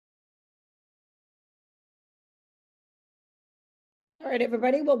right,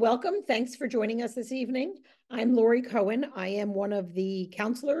 everybody. Well, welcome. Thanks for joining us this evening. I'm Lori Cohen. I am one of the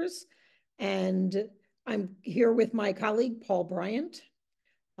counselors, and I'm here with my colleague, Paul Bryant.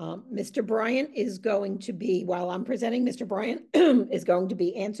 Mr. Bryant is going to be, while I'm presenting, Mr. Bryant is going to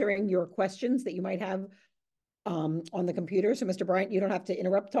be answering your questions that you might have on the computer. So, Mr. Bryant, you don't have to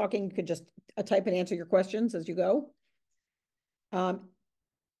interrupt talking. You could just type and answer your questions as you go.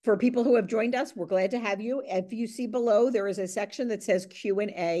 For people who have joined us, we're glad to have you. If you see below, there is a section that says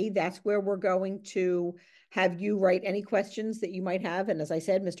Q&A. That's where we're going to have you write any questions that you might have. And as I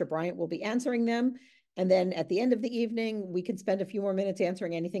said, Mr. Bryant will be answering them. And then at the end of the evening, we can spend a few more minutes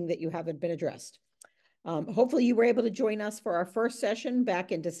answering anything that you haven't been addressed. Hopefully you were able to join us for our first session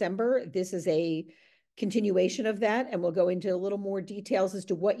back in December. This is a continuation of that, and we'll go into a little more details as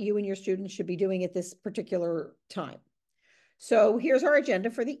to what you and your students should be doing at this particular time. So here's our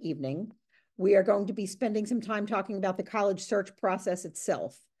agenda for the evening. We are going to be spending some time talking about the college search process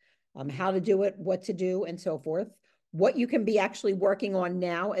itself, how to do it, what to do, and so forth, what you can be actually working on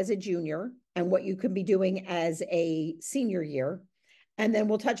now as a junior, and what you can be doing as a senior year. And then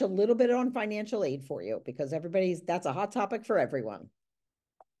we'll touch a little bit on financial aid for you, because that's a hot topic for everyone.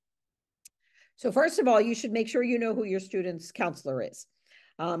 So first of all, you should make sure you know who your student's counselor is.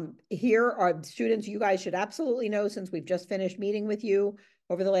 Here are students you guys should absolutely know, since we've just finished meeting with you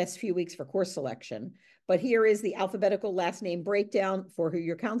over the last few weeks for course selection. But here is the alphabetical last name breakdown for who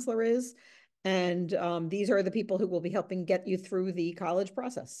your counselor is. And these are the people who will be helping get you through the college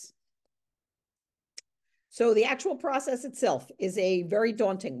process. So the actual process itself is a very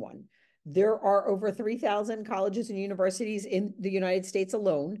daunting one. There are over 3,000 colleges and universities in the United States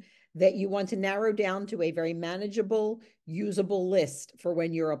alone that you want to narrow down to a very manageable, usable list for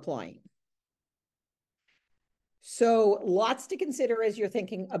when you're applying. So lots to consider as you're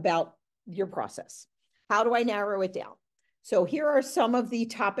thinking about your process. How do I narrow it down? So here are some of the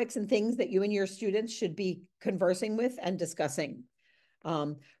topics and things that you and your students should be conversing with and discussing.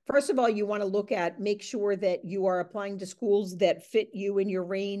 First of all, you want to make sure that you are applying to schools that fit you in your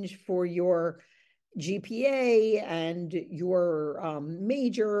range for your GPA and your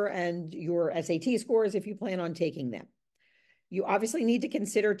major and your SAT scores if you plan on taking them. You obviously need to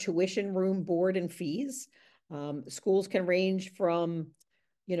consider tuition, room, board, and fees. Schools can range from,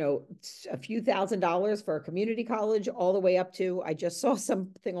 a few $1,000s for a community college all the way up to, I just saw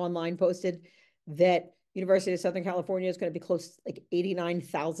something online posted that University of Southern California is going to be close to like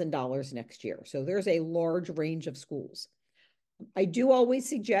 $89,000 next year. So there's a large range of schools. I do always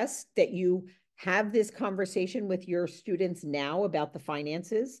suggest that you have this conversation with your students now about the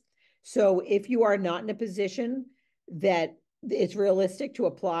finances. So if you are not in a position that it's realistic to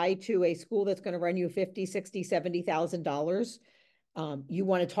apply to a school that's going to run you $50,000, $60,000, $70,000, you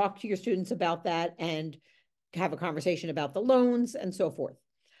want to talk to your students about that and have a conversation about the loans and so forth.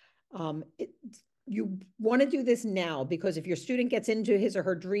 You want to do this now, because if your student gets into his or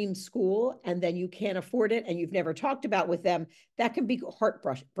her dream school and then you can't afford it and you've never talked about with them, that can be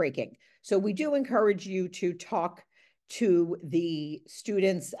heartbreaking. So we do encourage you to talk to the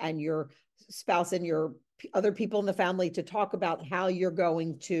students and your spouse and your other people in the family to talk about how you're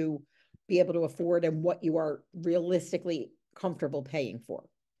going to be able to afford and what you are realistically comfortable paying for.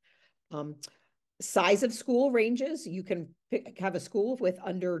 Size of school ranges. You can have a school with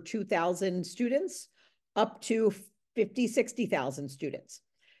under 2,000 students up to 50, 60,000 students.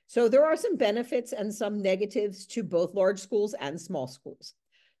 So there are some benefits and some negatives to both large schools and small schools.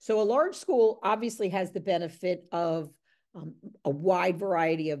 So a large school obviously has the benefit of a wide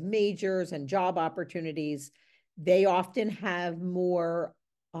variety of majors and job opportunities. They often have more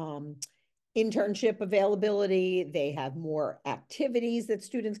internship availability. They have more activities that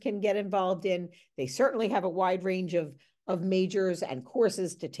students can get involved in. They certainly have a wide range of majors and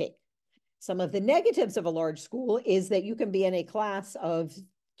courses to take. Some of the negatives of a large school is that you can be in a class of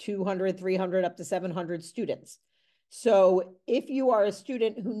 200, 300, up to 700 students. So if you are a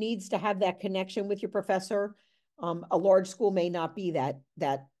student who needs to have that connection with your professor, a large school may not be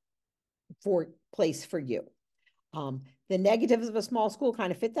that place for you. The negatives of a small school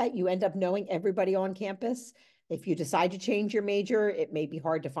kind of fit that. You end up knowing everybody on campus. If you decide to change your major, it may be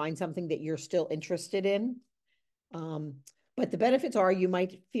hard to find something that you're still interested in. But the benefits are you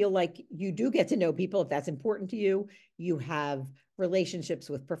might feel like you do get to know people if that's important to you. You have relationships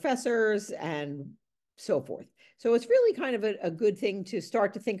with professors and so forth. So it's really kind of a good thing to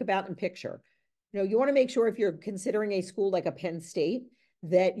start to think about and picture. You want to make sure if you're considering a school like a Penn State,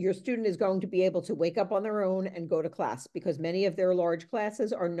 that your student is going to be able to wake up on their own and go to class, because many of their large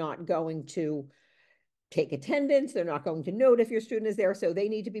classes are not going to take attendance. They're not going to note if your student is there. So they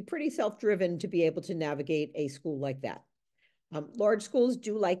need to be pretty self-driven to be able to navigate a school like that. Large schools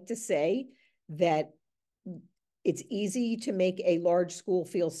do like to say that it's easy to make a large school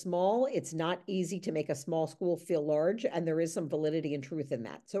feel small. It's not easy to make a small school feel large, and there is some validity and truth in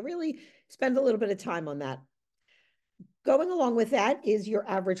that. So really spend a little bit of time on that. Going along with that is your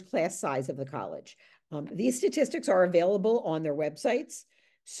average class size of the college. These statistics are available on their websites.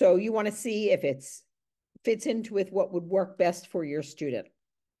 So you want to see if it fits into with what would work best for your student.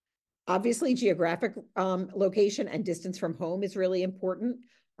 Obviously, geographic location and distance from home is really important.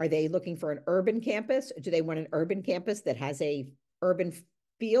 Are they looking for an urban campus? Do they want an urban campus that has a urban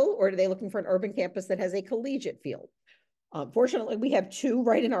feel, or are they looking for an urban campus that has a collegiate feel? Fortunately, we have two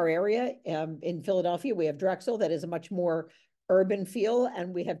right in our area. In Philadelphia, we have Drexel that is a much more urban feel,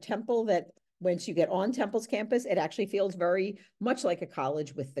 and we have Temple that once you get on Temple's campus, it actually feels very much like a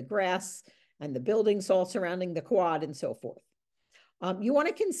college with the grass and the buildings all surrounding the quad and so forth. You want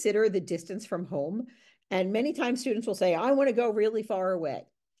to consider the distance from home. And many times students will say, I want to go really far away,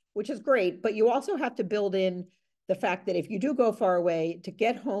 which is great. But you also have to build in the fact that if you do go far away, to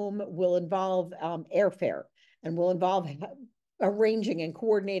get home will involve airfare and will involve arranging and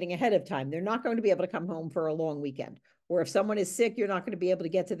coordinating ahead of time. They're not going to be able to come home for a long weekend. Or if someone is sick, you're not going to be able to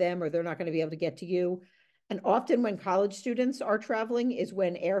get to them, or they're not going to be able to get to you. And often when college students are traveling is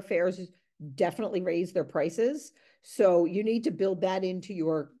when airfares definitely raise their prices. So you need to build that into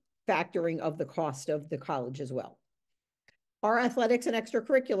your factoring of the cost of the college as well. Are athletics and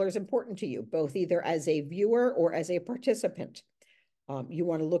extracurriculars important to you, both either as a viewer or as a participant? You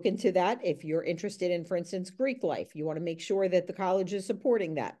want to look into that. If you're interested in, for instance, Greek life, you want to make sure that the college is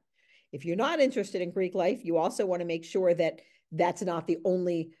supporting that. If you're not interested in Greek life, you also want to make sure that that's not the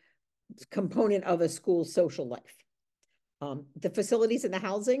only component of a school's social life. The facilities and the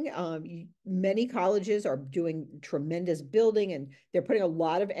housing, many colleges are doing tremendous building, and they're putting a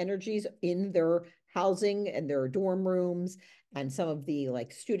lot of energies in their housing and their dorm rooms and some of the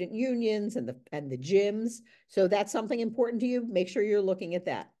like student unions and the gyms. So that's something important to you. Make sure you're looking at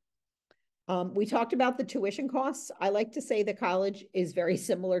that. We talked about the tuition costs. I like to say the college is very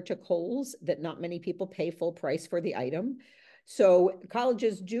similar to Kohl's, that not many people pay full price for the item. So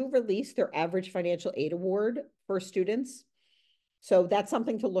colleges do release their average financial aid award for students. So that's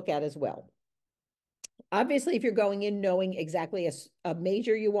something to look at as well. Obviously, if you're going in knowing exactly a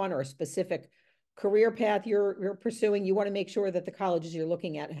major you want or a specific career path you're pursuing, you want to make sure that the colleges you're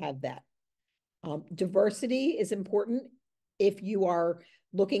looking at have that. Diversity is important. If you are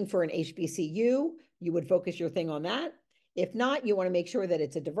looking for an HBCU, you would focus your thing on that. If not, you want to make sure that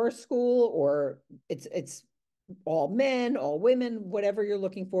it's a diverse school, or it's all men, all women, whatever you're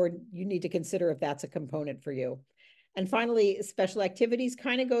looking for, you need to consider if that's a component for you. And finally, special activities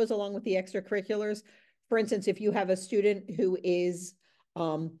kind of goes along with the extracurriculars. For instance, if you have a student who is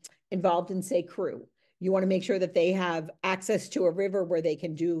involved in, say, crew, you want to make sure that they have access to a river where they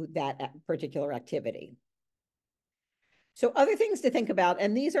can do that particular activity. So other things to think about,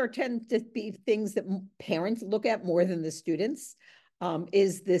 and these tend to be things that parents look at more than the students,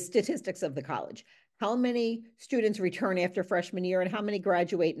 is the statistics of the college. How many students return after freshman year, and how many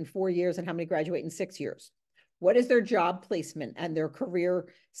graduate in 4 years, and how many graduate in 6 years? What is their job placement and their career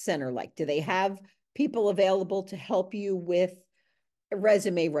center like? Do they have people available to help you with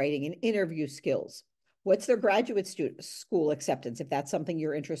resume writing and interview skills? What's their graduate school acceptance, if that's something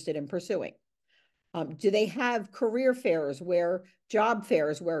you're interested in pursuing? Do they have career fairs, job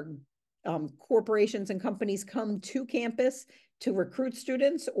fairs where corporations and companies come to campus to recruit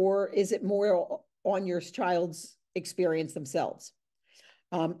students, or is it more on your child's experience themselves?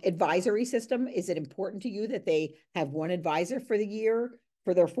 Advisory system, is it important to you that they have one advisor for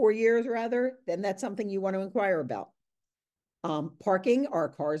their 4 years rather? Then that's something you want to inquire about. Parking, are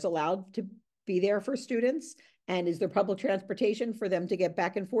cars allowed to be there for students? And is there public transportation for them to get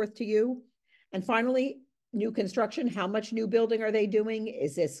back and forth to you? And finally, new construction, how much new building are they doing?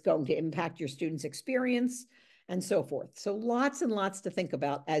 Is this going to impact your students' experience? And so forth. So lots and lots to think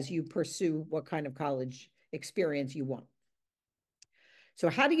about as you pursue what kind of college experience you want. So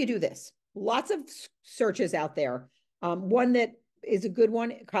how do you do this? Lots of searches out there. One that is a good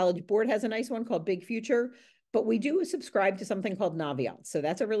one, College Board has a nice one called Big Future, but we do subscribe to something called Naviance. So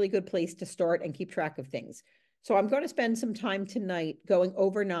that's a really good place to start and keep track of things. So I'm going to spend some time tonight going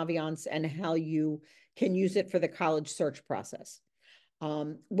over Naviance and how you can use it for the college search process.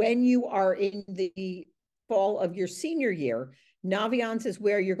 When you are in the fall of your senior year, Naviance is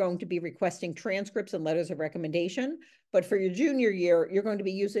where you're going to be requesting transcripts and letters of recommendation. But for your junior year, you're going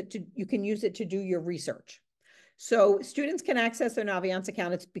to you can use it to do your research. So students can access their Naviance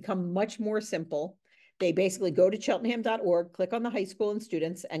account. It's become much more simple. They basically go to cheltenham.org, click on the high school and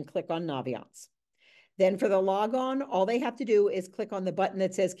students, and click on Naviance. Then for the logon, all they have to do is click on the button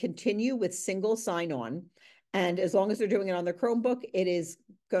that says continue with single sign-on. And as long as they're doing it on their Chromebook, it is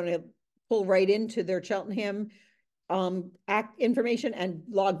going to pull right into their Cheltenham information and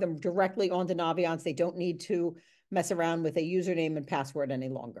log them directly onto Naviance. They don't need to mess around with a username and password any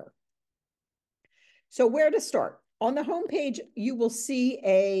longer. So where to start? On the home page, you will see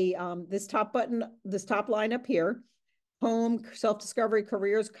this top button, this top line up here, home, self-discovery,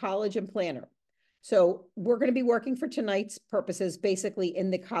 careers, college, and planner. So we're going to be working for tonight's purposes, basically in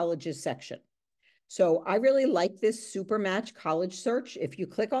the colleges section. So I really like this Supermatch college search. If you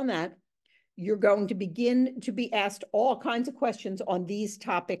click on that, you're going to begin to be asked all kinds of questions on these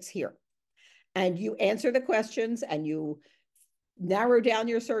topics here. And you answer the questions and you narrow down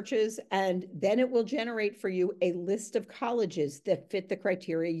your searches, and then it will generate for you a list of colleges that fit the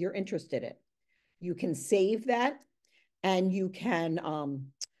criteria you're interested in. You can save that and you can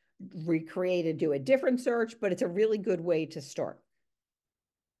recreate and do a different search, but it's a really good way to start.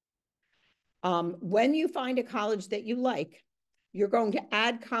 When you find a college that you like, you're going to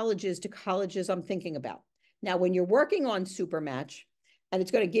add colleges to colleges I'm thinking about. Now, when you're working on Supermatch, and it's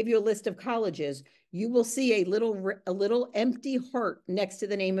going to give you a list of colleges, you will see a little empty heart next to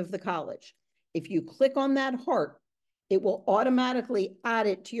the name of the college. If you click on that heart, it will automatically add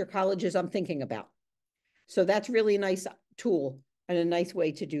it to your colleges I'm thinking about. So that's really a nice tool and a nice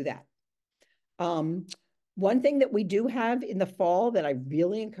way to do that. One thing that we do have in the fall that I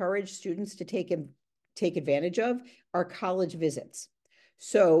really encourage students to take advantage of are college visits.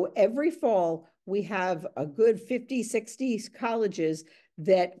 So every fall, we have a good 50, 60 colleges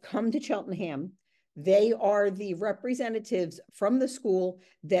that come to Cheltenham. They are the representatives from the school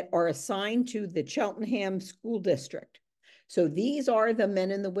that are assigned to the Cheltenham School District. So these are the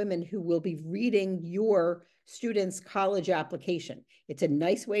men and the women who will be reading your students' college application. It's a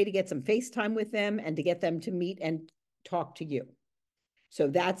nice way to get some FaceTime with them and to get them to meet and talk to you. So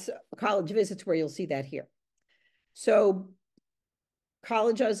that's college visits where you'll see that here. So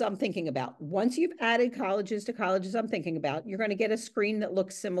colleges I'm thinking about. Once you've added colleges to colleges I'm thinking about, you're going to get a screen that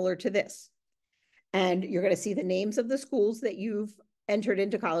looks similar to this. And you're going to see the names of the schools that you've entered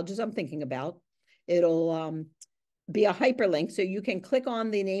into colleges I'm thinking about. It'll be a hyperlink, so you can click on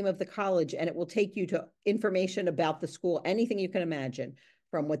the name of the college and it will take you to information about the school, anything you can imagine,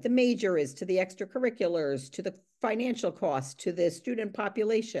 from what the major is, to the extracurriculars, to the financial costs, to the student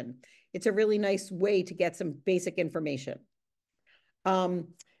population. It's a really nice way to get some basic information.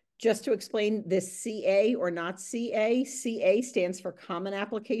 Just to explain this CA or not CA, CA stands for Common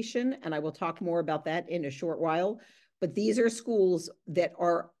Application, and I will talk more about that in a short while. But these are schools that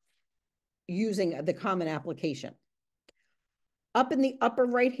are using the Common Application. Up in the upper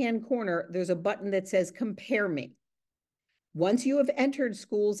right-hand corner, there's a button that says Compare Me. Once you have entered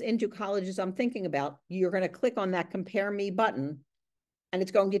schools into colleges I'm thinking about, you're going to click on that Compare Me button, and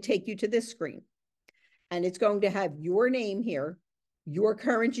it's going to take you to this screen. And it's going to have your name here, your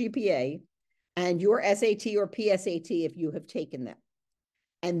current GPA, and your SAT or PSAT if you have taken them.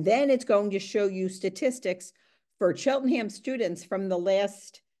 And then it's going to show you statistics for Cheltenham students from the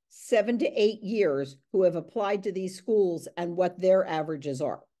last 7 to 8 years who have applied to these schools and what their averages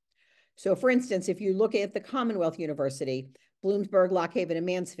are. So for instance, if you look at the Commonwealth University, Bloomsburg, Lock Haven, and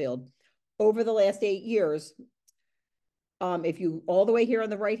Mansfield, over the last 8 years, if you all the way here on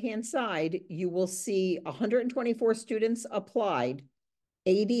the right-hand side, you will see 124 students applied,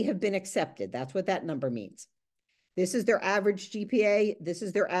 80 have been accepted. That's what that number means. This is their average GPA. This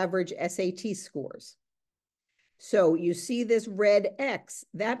is their average SAT scores. So you see this red X,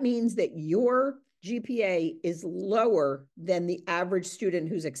 that means that your GPA is lower than the average student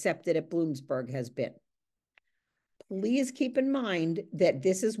who's accepted at Bloomsburg has been. Please keep in mind that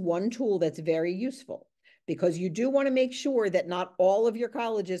this is one tool that's very useful, because you do want to make sure that not all of your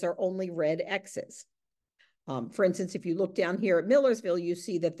colleges are only red X's. For instance, if you look down here at Millersville, you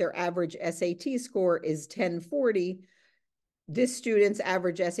see that their average SAT score is 1040. This student's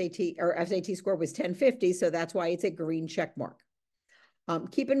average SAT score was 1050, so that's why it's a green check mark.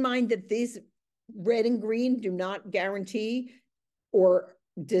 Keep in mind that these red and green do not guarantee or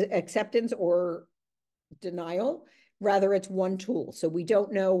acceptance or denial. Rather, it's one tool. So we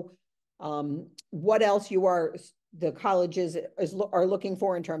don't know what else the colleges are looking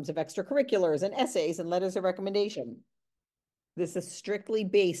for in terms of extracurriculars and essays and letters of recommendation. This is strictly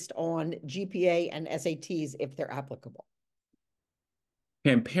based on GPA and SATs if they're applicable.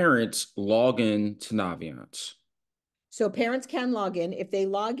 Can parents log in to Naviance? So parents can log in. If they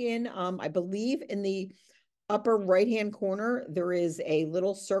log in, I believe in the upper right-hand corner, there is a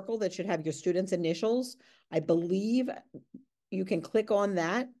little circle that should have your student's initials. I believe you can click on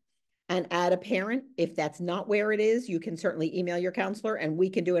that, and add a parent. If that's not where it is, you can certainly email your counselor, and we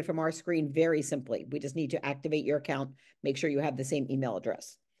can do it from our screen very simply. We just need to activate your account, make sure you have the same email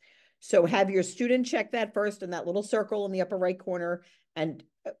address. So have your student check that first in that little circle in the upper right corner, and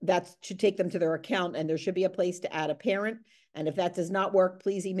that should take them to their account, and there should be a place to add a parent. And if that does not work,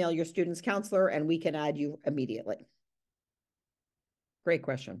 please email your student's counselor and we can add you immediately. Great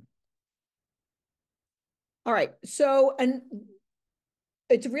question. All right, so, and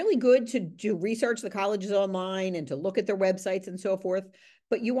it's really good to research the colleges online and to look at their websites and so forth,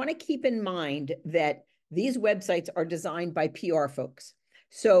 but you want to keep in mind that these websites are designed by PR folks.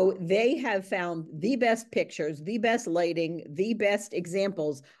 So they have found the best pictures, the best lighting, the best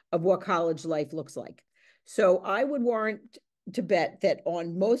examples of what college life looks like. So I would warrant to bet that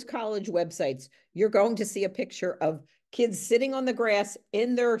on most college websites, you're going to see a picture of kids sitting on the grass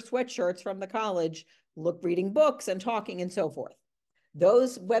in their sweatshirts from the college, reading books and talking and so forth.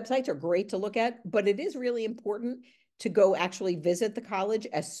 Those websites are great to look at, but it is really important to go actually visit the college,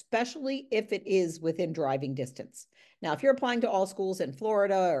 especially if it is within driving distance. Now, if you're applying to all schools in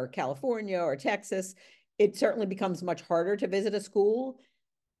Florida or California or Texas, it certainly becomes much harder to visit a school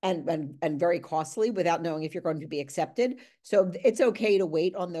and very costly without knowing if you're going to be accepted. So it's okay to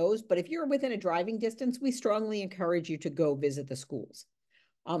wait on those. But if you're within a driving distance, we strongly encourage you to go visit the schools.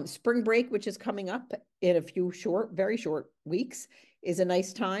 Spring break, which is coming up in a few very short weeks, is a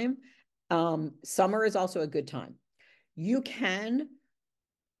nice time. Summer is also a good time. You can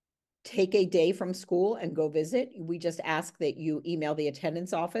take a day from school and go visit. We just ask that you email the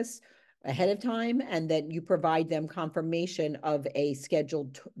attendance office ahead of time and that you provide them confirmation of a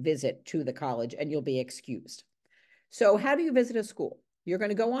scheduled visit to the college, and you'll be excused. So how do you visit a school? You're going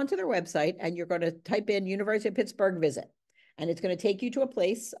to go onto their website and you're going to type in University of Pittsburgh visit. And it's going to take you to a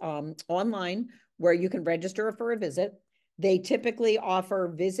place online where you can register for a visit. They typically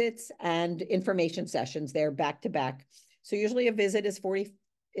offer visits and information sessions there back to back. So usually a visit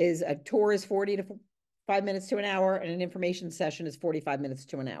is a tour is 40 to 5 minutes to an hour, and an information session is 45 minutes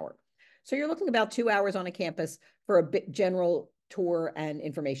to an hour. So you're looking about 2 hours on a campus for a general tour and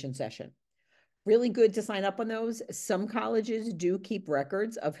information session. Really good to sign up on those. Some colleges do keep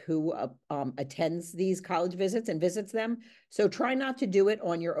records of who attends these college visits and visits them. So try not to do it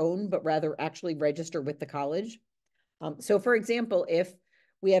on your own, but rather actually register with the college. So for example, if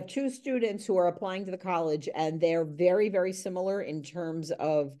we have 2 students who are applying to the college and they're very, very similar in terms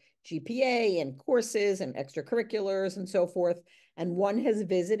of GPA and courses and extracurriculars and so forth, and one has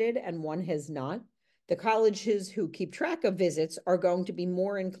visited and one has not, the colleges who keep track of visits are going to be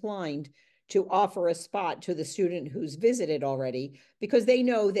more inclined to offer a spot to the student who's visited already, because they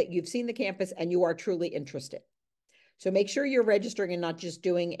know that you've seen the campus and you are truly interested. So make sure you're registering and not just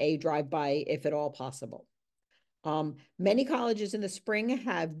doing a drive-by if at all possible. Many colleges in the spring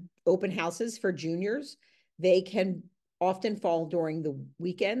have open houses for juniors. They can often fall during the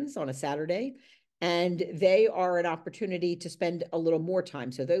weekends on a Saturday, and they are an opportunity to spend a little more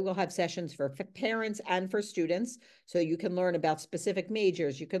time. So they will have sessions for parents and for students. So you can learn about specific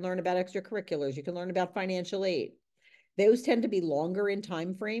majors, you can learn about extracurriculars, you can learn about financial aid. Those tend to be longer in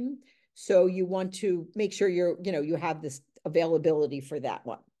time frame. So you want to make sure you have this availability for that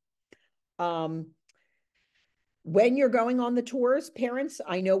one. When you're going on the tours, parents,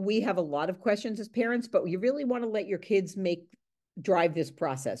 I know we have a lot of questions as parents, but you really want to let your kids drive this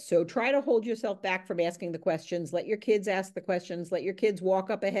process. So try to hold yourself back from asking the questions. Let your kids ask the questions. Let your kids walk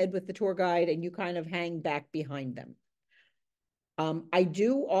up ahead with the tour guide and you kind of hang back behind them. I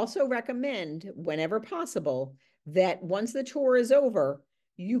do also recommend, whenever possible, that once the tour is over,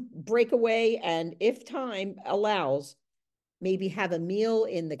 you break away and, if time allows, maybe have a meal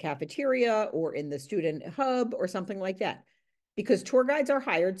in the cafeteria or in the student hub or something like that. Because tour guides are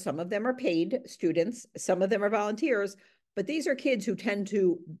hired, some of them are paid students, some of them are volunteers, but these are kids who tend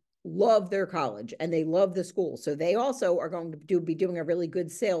to love their college and they love the school. So they also are going to be doing a really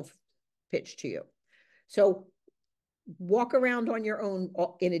good sales pitch to you. So walk around on your own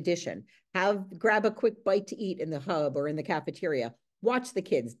in addition. Grab a quick bite to eat in the hub or in the cafeteria. Watch the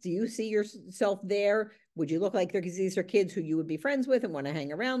kids. Do you see yourself there? Would you look like these are kids who you would be friends with and want to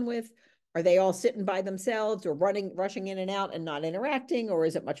hang around with? Are they all sitting by themselves or rushing in and out and not interacting, or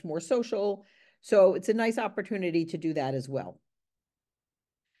is it much more social? So it's a nice opportunity to do that as well.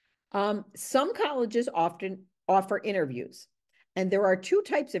 Some colleges often offer interviews, and there are 2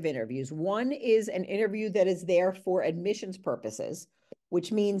 types of interviews. One is an interview that is there for admissions purposes,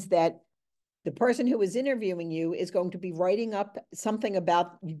 which means that the person who is interviewing you is going to be writing up something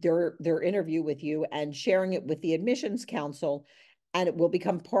about their interview with you and sharing it with the admissions council, and it will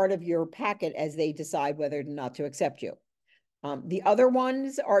become part of your packet as they decide whether or not to accept you. The other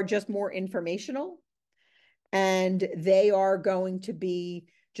ones are just more informational, and they are going to be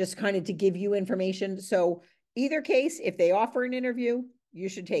just kind of to give you information. So either case, if they offer an interview, you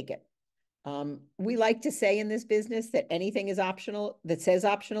should take it. We like to say in this business that anything is optional, that says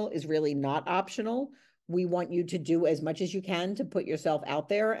optional is really not optional. We want you to do as much as you can to put yourself out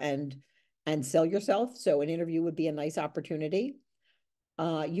there and sell yourself. So an interview would be a nice opportunity.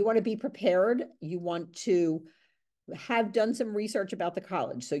 You want to be prepared. You want to have done some research about the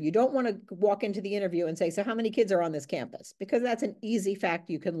college. So you don't want to walk into the interview and say, so how many kids are on this campus? Because that's an easy fact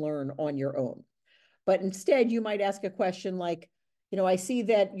you can learn on your own. But instead, you might ask a question like, I see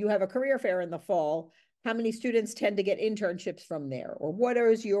that you have a career fair in the fall. How many students tend to get internships from there? Or what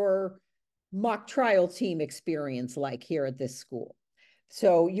is your mock trial team experience like here at this school?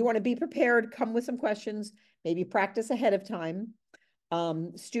 So you want to be prepared, come with some questions, maybe practice ahead of time.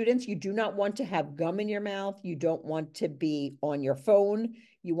 Students, you do not want to have gum in your mouth. You don't want to be on your phone.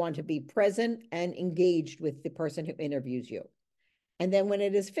 You want to be present and engaged with the person who interviews you. And then when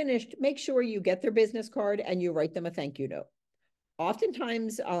it is finished, make sure you get their business card and you write them a thank you note.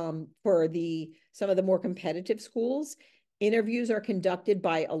 Oftentimes, for some of the more competitive schools, interviews are conducted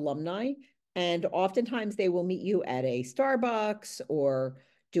by alumni, and oftentimes they will meet you at a Starbucks or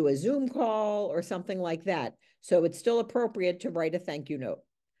do a Zoom call or something like that. So it's still appropriate to write a thank you note.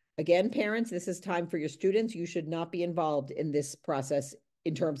 Again, parents, this is time for your students. You should not be involved in this process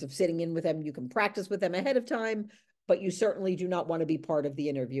in terms of sitting in with them. You can practice with them ahead of time, but you certainly do not want to be part of the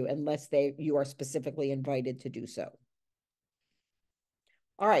interview unless you are specifically invited to do so.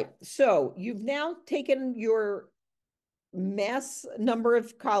 All right, so you've now taken your mass number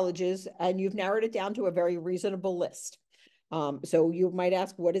of colleges and you've narrowed it down to a very reasonable list. So you might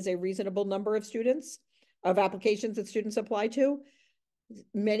ask, what is a reasonable number of applications that students apply to?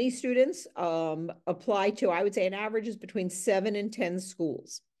 Many students apply to, I would say an average is between 7 and 10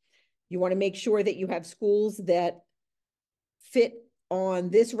 schools. You want to make sure that you have schools that fit on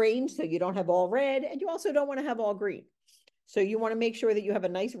this range, so you don't have all red, and you also don't want to have all green. So you want to make sure that you have a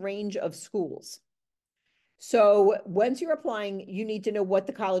nice range of schools. So once you're applying, you need to know what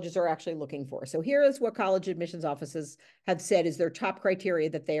the colleges are actually looking for. So here is what college admissions offices have said is their top criteria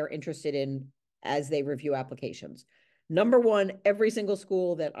that they are interested in as they review applications. Number one, every single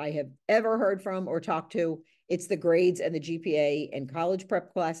school that I have ever heard from or talked to, it's the grades and the GPA and college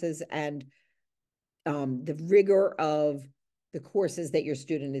prep classes and the rigor of the courses that your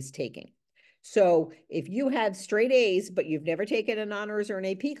student is taking. So if you have straight A's, but you've never taken an honors or an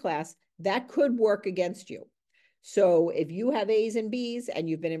AP class, that could work against you. So if you have A's and B's and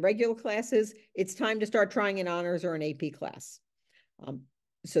you've been in regular classes, it's time to start trying an honors or an AP class.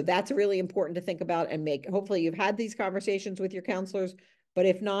 So that's really important to think about and hopefully you've had these conversations with your counselors, but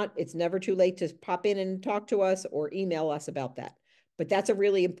if not, it's never too late to pop in and talk to us or email us about that. But that's a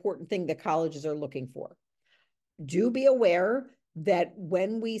really important thing that colleges are looking for. Do be aware that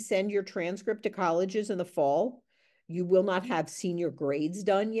when we send your transcript to colleges in the fall, you will not have senior grades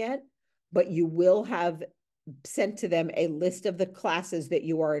done yet, but you will have sent to them a list of the classes that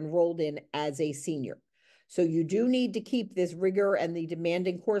you are enrolled in as a senior. So you do need to keep this rigor and the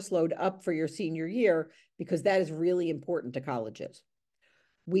demanding course load up for your senior year because that is really important to colleges.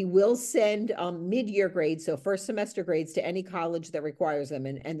 We will send mid-year grades, so first semester grades, to any college that requires them,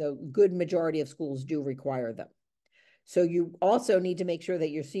 and the good majority of schools do require them. So you also need to make sure that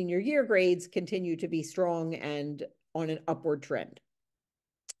your senior year grades continue to be strong and on an upward trend.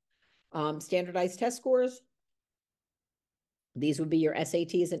 Standardized test scores. These would be your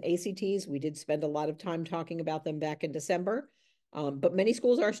SATs and ACTs. We did spend a lot of time talking about them back in December, but many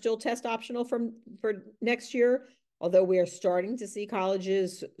schools are still test optional for next year, although we are starting to see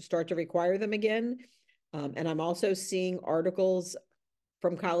colleges start to require them again. And I'm also seeing articles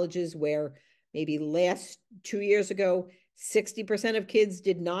from colleges where maybe last 2 years ago, 60% of kids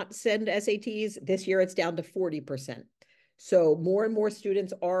did not send SATs. This year it's down to 40%. So more and more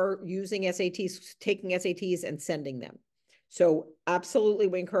students are using SATs, taking SATs and sending them. So absolutely,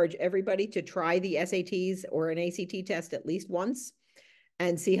 we encourage everybody to try the SATs or an ACT test at least once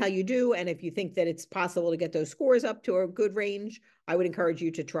and see how you do. And if you think that it's possible to get those scores up to a good range, I would encourage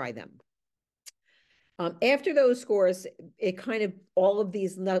you to try them. After those scores, it kind of, all of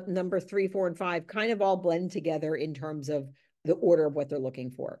these number 3, 4, and 5 kind of all blend together in terms of the order of what they're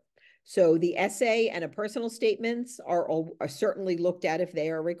looking for. So the essay and a personal statements are certainly looked at if they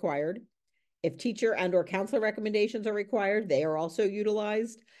are required. If teacher and or counselor recommendations are required, they are also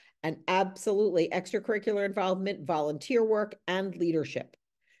utilized. And absolutely extracurricular involvement, volunteer work, and leadership.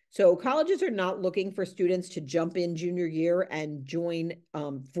 So colleges are not looking for students to jump in junior year and join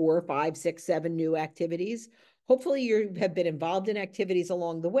 4, 5, 6, 7 new activities. hopefully you have been involved in activities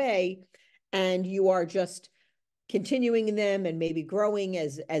along the way and you are just continuing them and maybe growing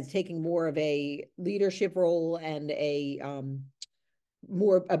as taking more of a leadership role and a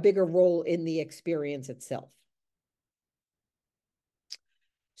bigger role in the experience itself.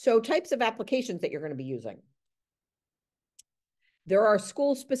 So types of applications that you're going to be using. There are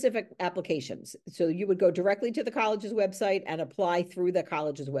school-specific applications. So you would go directly to the college's website and apply through the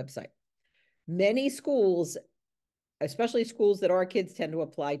college's website. Many schools, especially schools that our kids tend to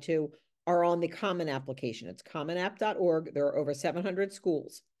apply to, are on the Common application. It's commonapp.org. There are over 700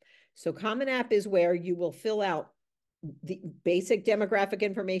 schools. So Common App is where you will fill out the basic demographic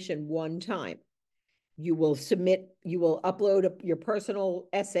information one time. You will upload your personal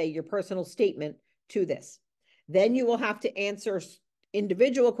essay, your personal statement to this. Then you will have to answer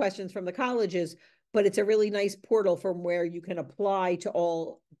individual questions from the colleges, but it's a really nice portal from where you can apply to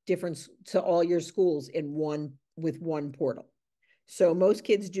all your schools with one portal. So most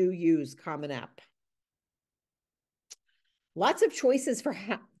kids do use Common App. Lots of choices for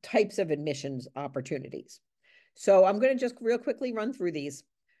types of admissions opportunities. So I'm going to just real quickly run through these.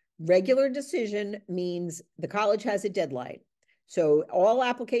 Regular decision means the college has a deadline. So all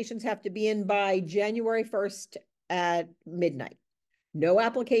applications have to be in by January 1st at midnight. No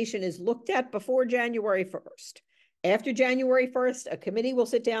application is looked at before January 1st. After January 1st, a committee will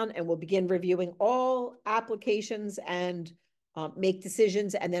sit down and will begin reviewing all applications and make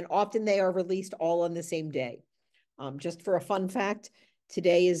decisions. And then often they are released all on the same day. Just for a fun fact,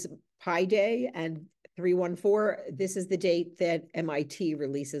 today is Pi Day and 314, this is the date that MIT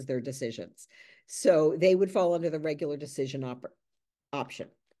releases their decisions. So they would fall under the regular decision option.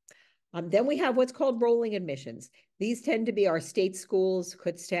 Then we have what's called rolling admissions. These tend to be our state schools: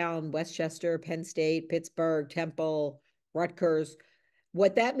 Kutztown, Westchester, Penn State, Pittsburgh, Temple, Rutgers.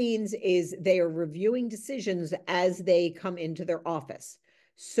 What that means is they are reviewing decisions as they come into their office.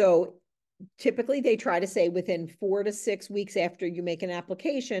 So typically they try to say within 4 to 6 weeks after you make an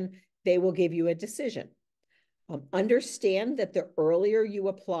application, they will give you a decision. Understand that the earlier you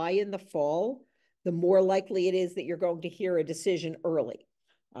apply in the fall, the more likely it is that you're going to hear a decision early.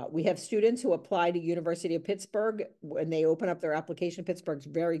 We have students who apply to University of Pittsburgh when they open up their application. Pittsburgh's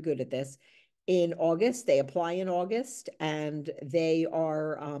very good at this. In August, they apply in August, and they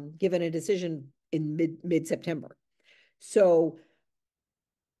are given a decision in mid-September. So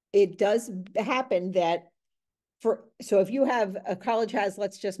it does happen that so if you have a college has,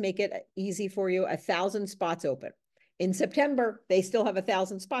 let's just make it easy for you, 1,000 spots open. In September, they still have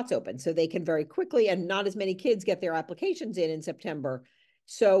 1,000 spots open. So they can very quickly, and not as many kids get their applications in September.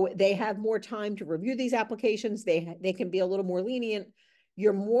 So they have more time to review these applications. They can be a little more lenient.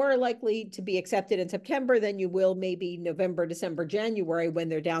 You're more likely to be accepted in September than you will maybe November, December, January, when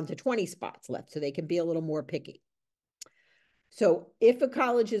they're down to 20 spots left. So they can be a little more picky. So if a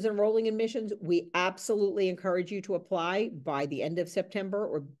college is enrolling admissions, we absolutely encourage you to apply by the end of September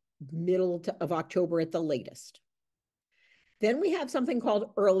or middle of October at the latest. Then we have something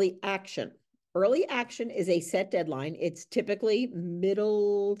called early action. Early action is a set deadline. It's typically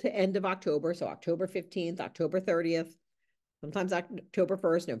middle to end of October, so October 15th, October 30th, sometimes October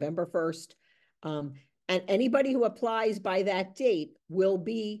 1st, November 1st. And anybody who applies by that date will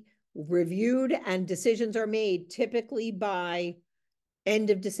be reviewed and decisions are made typically by end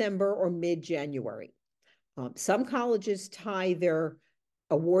of December or mid-January. Some colleges tie their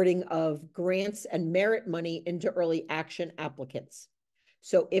awarding of grants and merit money into early action applicants.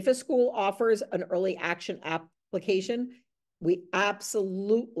 So if a school offers an early action application, we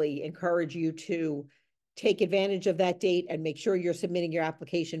absolutely encourage you to take advantage of that date and make sure you're submitting your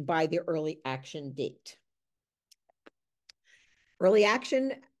application by the early action date. Early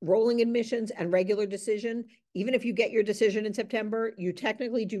action, rolling admissions, and regular decision, even if you get your decision in September, you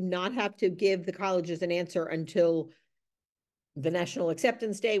technically do not have to give the colleges an answer until the National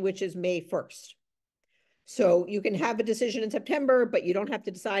Acceptance Day, which is May 1st. So you can have a decision in September, but you don't have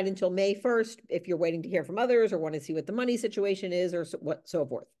to decide until May 1st if you're waiting to hear from others or want to see what the money situation is or so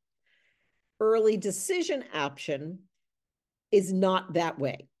forth. Early decision option is not that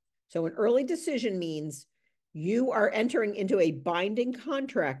way. So an early decision means you are entering into a binding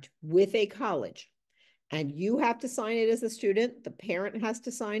contract with a college, and you have to sign it as a student. The parent has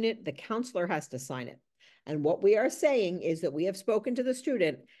to sign it. The counselor has to sign it. And what we are saying is that we have spoken to the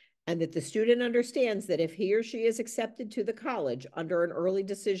student and that the student understands that if he or she is accepted to the college under an early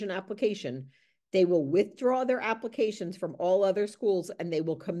decision application, they will withdraw their applications from all other schools and they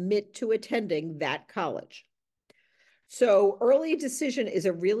will commit to attending that college. So early decision is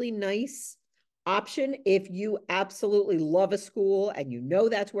a really nice option if you absolutely love a school and you know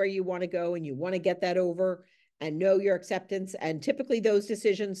that's where you want to go and you want to get that over and know your acceptance. And typically those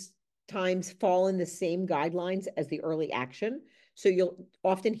decisions times fall in the same guidelines as the early action. So you'll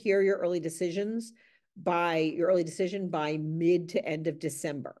often hear your early decision by mid to end of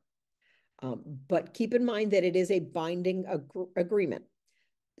December. But keep in mind that it is a binding agreement.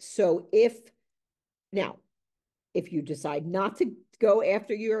 So if you decide not to go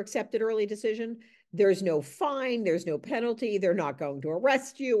after your accepted early decision, there's no fine, there's no penalty, they're not going to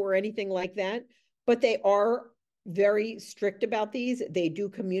arrest you or anything like that. But they are very strict about these. They do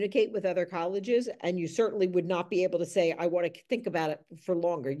communicate with other colleges, and you certainly would not be able to say, I want to think about it for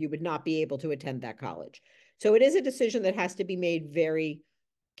longer. You would not be able to attend that college. So it is a decision that has to be made very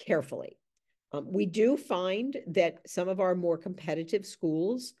carefully. We do find that some of our more competitive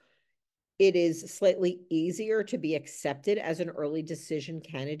schools, it is slightly easier to be accepted as an early decision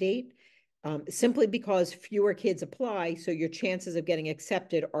candidate, simply because fewer kids apply, so your chances of getting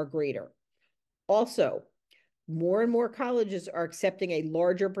accepted are greater. Also, more and more colleges are accepting a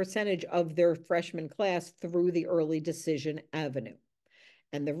larger percentage of their freshman class through the early decision avenue.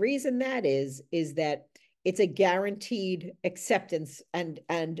 And the reason that is that it's a guaranteed acceptance and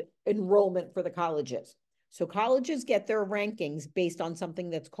enrollment for the colleges. So colleges get their rankings based on something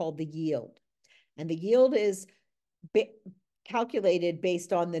that's called the yield. And the yield is calculated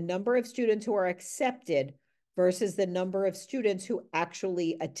based on the number of students who are accepted versus the number of students who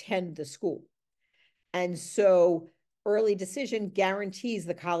actually attend the school. And so early decision guarantees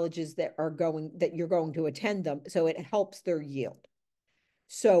the colleges that you're going to attend them. So it helps their yield.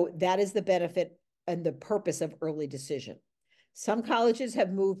 So that is the benefit and the purpose of early decision. Some colleges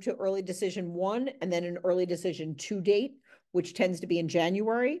have moved to early decision 1 and then an early decision 2 date, which tends to be in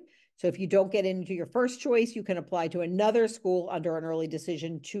January. So if you don't get into your first choice, you can apply to another school under an early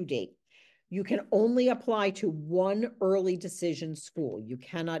decision 2 date. You can only apply to one early decision school. You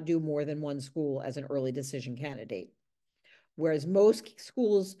cannot do more than one school as an early decision candidate. Whereas most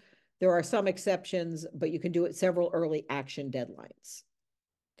schools, there are some exceptions, but you can do it several early action deadlines.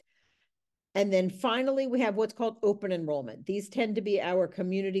 And then finally, we have what's called open enrollment. These tend to be our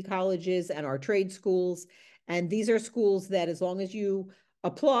community colleges and our trade schools. And these are schools that as long as you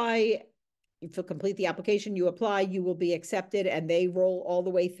apply, if you complete the application, you apply, you will be accepted, and they roll all the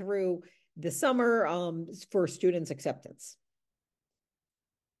way through the summer for students' acceptance.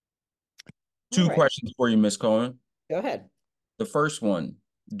 Two questions for you, Ms. Cohen. Go ahead. The first one,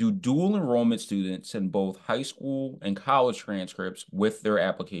 do dual enrollment students send both high school and college transcripts with their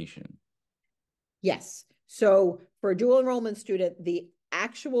application? Yes. So for a dual enrollment student, the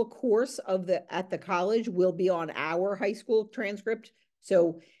actual course at the college will be on our high school transcript.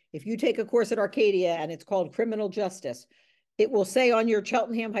 So if you take a course at Arcadia and it's called Criminal Justice, it will say on your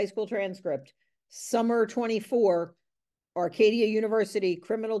Cheltenham High School transcript, summer 24, Arcadia University,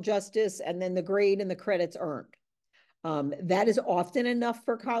 Criminal Justice, and then the grade and the credits earned. That is often enough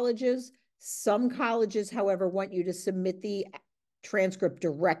for colleges. Some colleges, however, want you to submit the transcript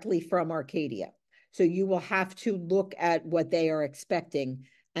directly from Arcadia. So you will have to look at what they are expecting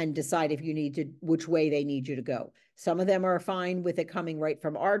and decide if you need to, which way they need you to go. Some of them are fine with it coming right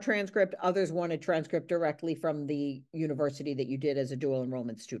from our transcript. Others want a transcript directly from the university that you did as a dual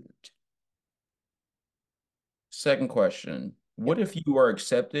enrollment student. Second question, what if you are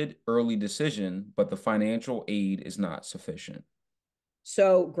accepted early decision, but the financial aid is not sufficient?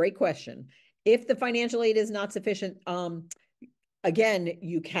 So great question. If the financial aid is not sufficient, again,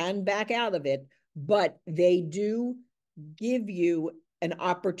 you can back out of it, but they do give you an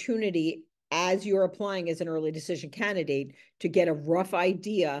opportunity as you're applying as an early decision candidate to get a rough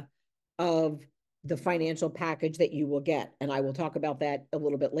idea of the financial package that you will get. And I will talk about that a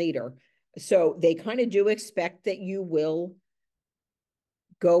little bit later. So they kind of do expect that you will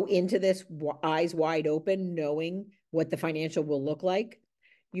go into this eyes wide open, knowing what the financial will look like.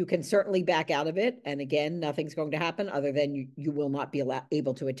 You can certainly back out of it. And again, nothing's going to happen other than you will not be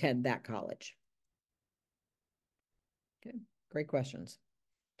able to attend that college. Okay, great questions.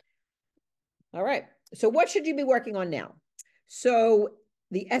 All right. So what should you be working on now? So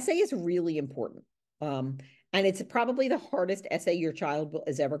the essay is really important. And it's probably the hardest essay your child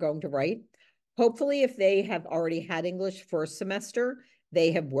is ever going to write. Hopefully, if they have already had English first semester,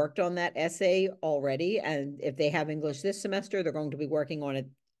 they have worked on that essay already. And if they have English this semester, they're going to be working on it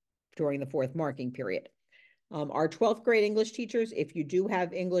during the 4th marking period. Our 12th grade English teachers, if you do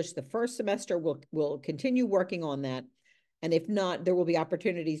have English the first semester, will continue working on that. And if not, there will be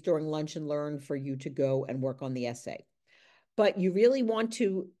opportunities during lunch and learn for you to go and work on the essay. But you really want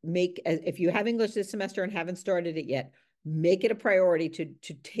to if you have English this semester and haven't started it yet, make it a priority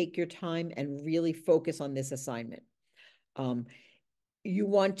to take your time and really focus on this assignment. You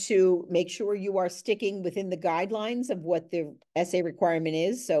want to make sure you are sticking within the guidelines of what the essay requirement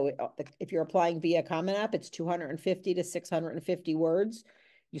is. So if you're applying via Common App, it's 250 to 650 words.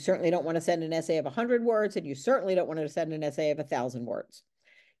 You certainly don't want to send an essay of 100 words, and you certainly don't want to send an essay of 1,000 words.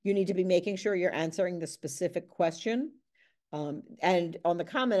 You need to be making sure you're answering the specific question. And on the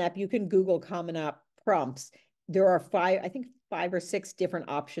Common App, you can Google Common App prompts. There are I think 5 or 6 different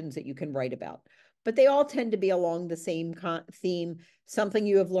options that you can write about, but they all tend to be along the same theme, something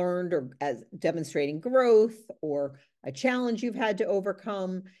you have learned or as demonstrating growth or a challenge you've had to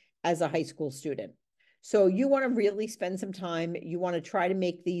overcome as a high school student. So you want to really spend some time. You want to try to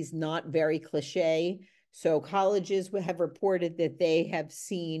make these not very cliche. So colleges have reported that they have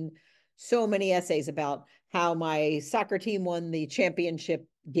seen so many essays about how my soccer team won the championship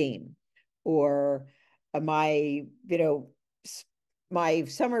game, or my, my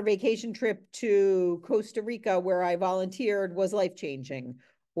summer vacation trip to Costa Rica where I volunteered was life-changing,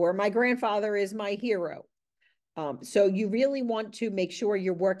 or my grandfather is my hero. So you really want to make sure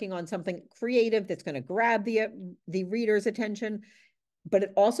you're working on something creative that's going to grab the reader's attention, but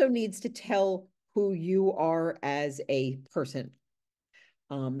it also needs to tell who you are as a person.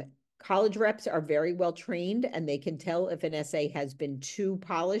 College reps are very well trained, and they can tell if an essay has been too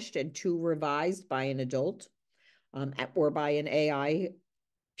polished and too revised by an adult, or by an AI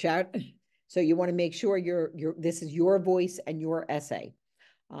chat. So you want to make sure this is your voice and your essay.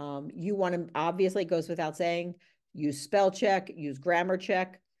 You want to, obviously, it goes without saying, use spell check, use grammar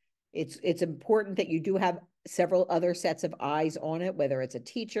check. It's important that you do have several other sets of eyes on it, whether it's a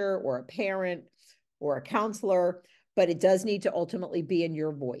teacher or a parent or a counselor, but it does need to ultimately be in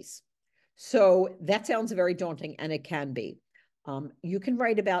your voice. So that sounds very daunting, and it can be. You can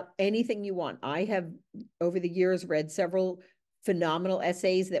write about anything you want. I have, over the years, read several phenomenal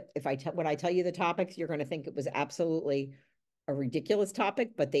essays that when I tell you the topics, you're going to think it was absolutely a ridiculous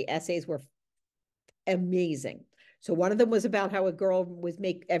topic, but the essays were amazing. So one of them was about how a girl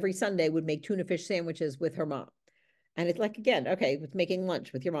every Sunday would make tuna fish sandwiches with her mom. And it's like, again, okay, with making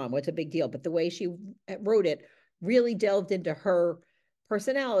lunch with your mom, what's a big deal? But the way she wrote it really delved into her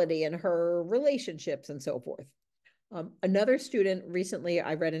personality and her relationships and so forth. Another student recently,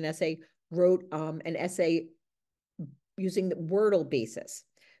 I read an essay, wrote an essay using the Wordle basis.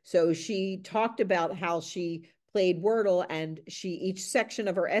 So she talked about how she played Wordle, and each section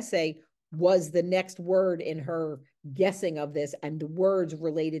of her essay was the next word in her guessing of this, and the words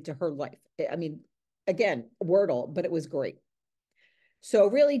related to her life. I mean, again, Wordle, but it was great. So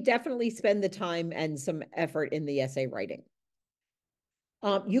really definitely spend the time and some effort in the essay writing.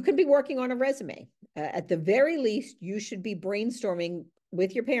 You can be working on a resume. At the very least, you should be brainstorming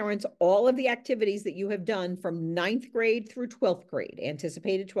with your parents all of the activities that you have done from 9th grade through 12th grade,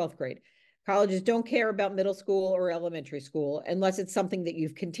 anticipated 12th grade. Colleges don't care about middle school or elementary school unless it's something that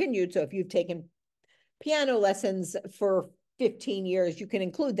you've continued. So if you've taken piano lessons for 15 years, you can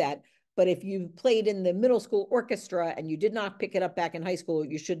include that. But if you played in the middle school orchestra and you did not pick it up back in high school,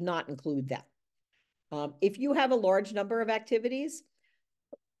 you should not include that. If you have a large number of activities,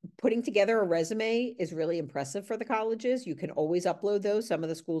 putting together a resume is really impressive for the colleges. You can always upload those. Some of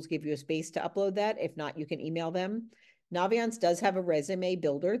the schools give you a space to upload that. If not, you can email them. Naviance does have a resume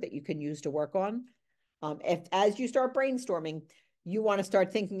builder that you can use to work on. As you start brainstorming, you want to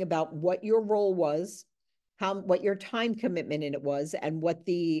start thinking about what your role was, what your time commitment in it was, and what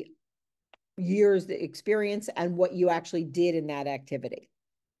the years, the experience, and what you actually did in that activity.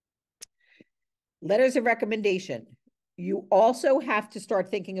 Letters of recommendation. You also have to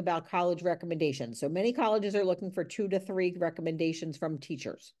start thinking about college recommendations. So many colleges are looking for 2 to 3 recommendations from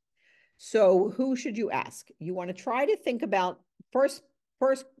teachers. So who should you ask? You want to try to think about first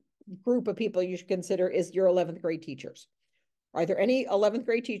group of people you should consider is your 11th grade teachers. Are there any 11th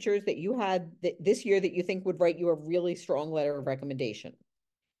grade teachers that you had this year that you think would write you a really strong letter of recommendation?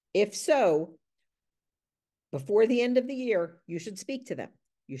 If so, before the end of the year, you should speak to them.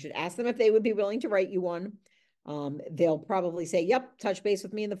 You should ask them if they would be willing to write you one. They'll probably say, yep, touch base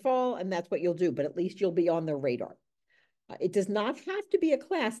with me in the fall, and that's what you'll do, but at least you'll be on their radar. It does not have to be a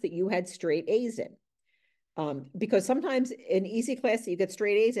class that you had straight A's in. Because sometimes an easy class that you get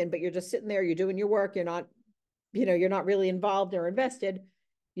straight A's in, but you're just sitting there, you're doing your work, you're not really involved or invested,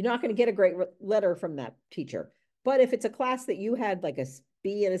 you're not going to get a great letter from that teacher. But if it's a class that you had like a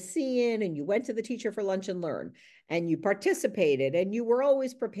B and a C in, and you went to the teacher for lunch and learn, and you participated, and you were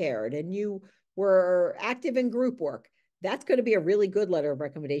always prepared, and you were active in group work, that's going to be a really good letter of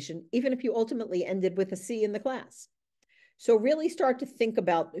recommendation, even if you ultimately ended with a C in the class. So really start to think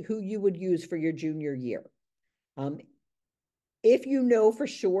about who you would use for your junior year. If you know for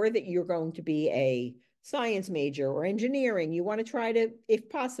sure that you're going to be a science major or engineering, you want to try to, if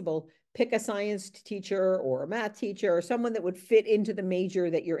possible, pick a science teacher or a math teacher or someone that would fit into the major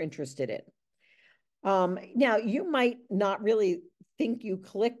that you're interested in. Now, you might not really think you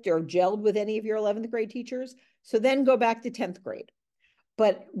clicked or gelled with any of your 11th grade teachers, so then go back to 10th grade.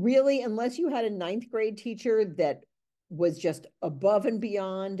 But really, unless you had a 9th grade teacher that was just above and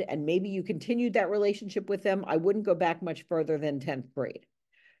beyond, and maybe you continued that relationship with them, I wouldn't go back much further than 10th grade.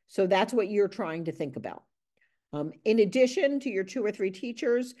 So that's what you're trying to think about. In addition to your 2 or 3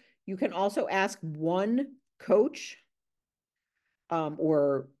 teachers, you can also ask one coach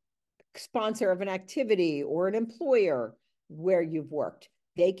or sponsor of an activity or an employer where you've worked.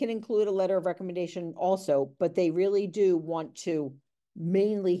 They can include a letter of recommendation also, but they really do want to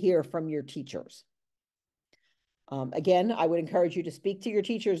mainly hear from your teachers. Again, I would encourage you to speak to your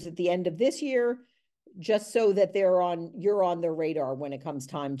teachers at the end of this year, just so that you're on their radar when it comes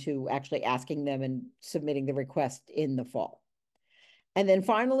time to actually asking them and submitting the request in the fall. And then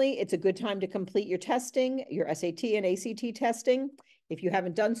finally, it's a good time to complete your testing, your SAT and ACT testing. If you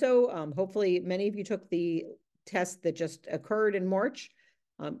haven't done so, hopefully many of you took the test that just occurred in March.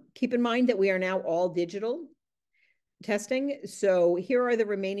 Keep in mind that we are now all digital testing. So here are the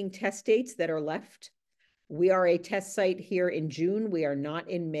remaining test dates that are left. We are a test site here in June. We are not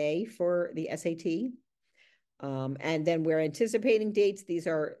in May for the SAT. And then we're anticipating dates.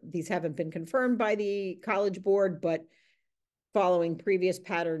 These haven't been confirmed by the College Board, but following previous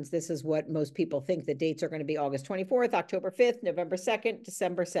patterns, this is what most people think the dates are going to be: August 24th, October 5th, November 2nd,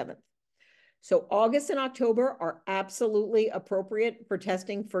 December 7th. So August and October are absolutely appropriate for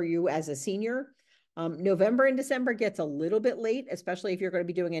testing for you as a senior. November and December gets a little bit late, especially if you're going to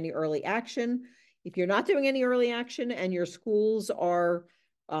be doing any early action. If you're not doing any early action and your schools are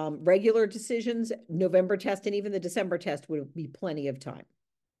regular decisions, November test and even the December test would be plenty of time.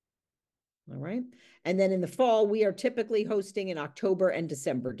 All right. And then in the fall, we are typically hosting in October and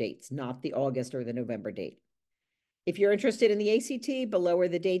December dates, not the August or the November date. If you're interested in the ACT, below are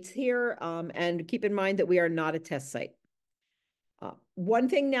the dates here. And keep in mind that we are not a test site. One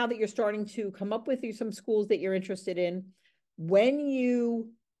thing now that you're starting to come up with some schools that you're interested in, when you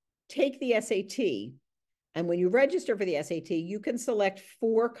take the SAT and when you register for the SAT, you can select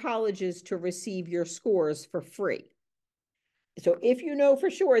 4 colleges to receive your scores for free. So if you know for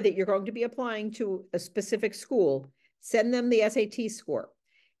sure that you're going to be applying to a specific school, send them the SAT score.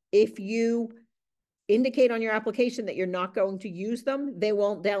 If you indicate on your application that you're not going to use them, they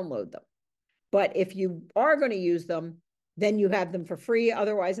won't download them. But if you are going to use them, then you have them for free.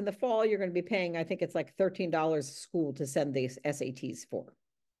 Otherwise, in the fall, you're going to be paying, I think it's like $13 a school to send these SATs for.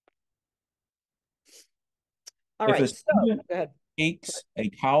 All right, so go ahead. Takes a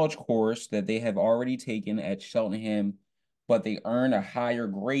college course that they have already taken at Cheltenham, but they earn a higher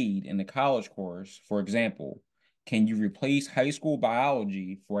grade in the college course. For example, can you replace high school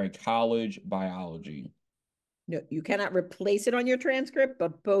biology for a college biology? No, you cannot replace it on your transcript,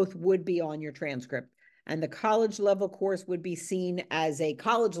 but both would be on your transcript. And the college level course would be seen as a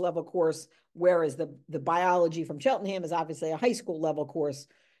college level course, whereas the biology from Cheltenham is obviously a high school level course.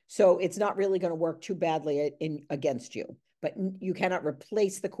 So it's not really going to work too badly against you. But you cannot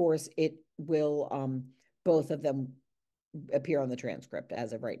replace the course. It will, both of them appear on the transcript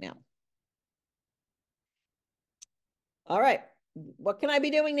as of right now. All right, what can I be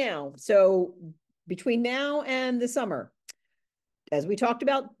doing now? So between now and the summer, as we talked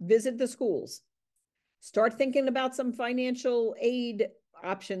about, visit the schools. Start thinking about some financial aid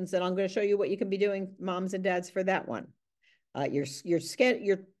options, and I'm going to show you what you can be doing, moms and dads, for that one. Your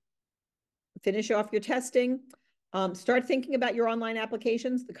finish off your testing. Start thinking about your online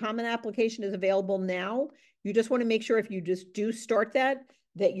applications. The Common Application is available now. You just want to make sure if you just do start that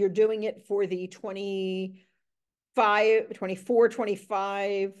you're doing it for the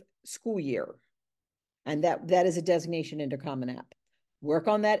 24-25 school year. And that is a designation into Common App. Work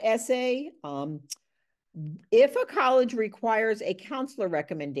on that essay. If a college requires a counselor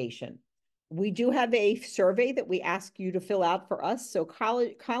recommendation, we do have a survey that we ask you to fill out for us. So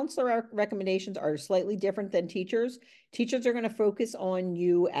college counselor recommendations are slightly different than teachers. Teachers are going to focus on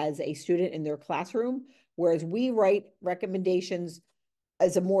you as a student in their classroom, whereas we write recommendations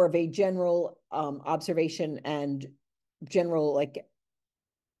as a more of a general observation and general, like,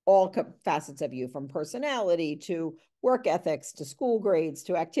 all facets of you, from personality to work ethics to school grades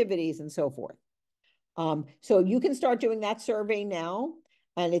to activities and so forth. So you can start doing that survey now,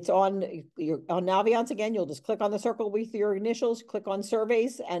 and it's on Naviance again. You'll just click on the circle with your initials, click on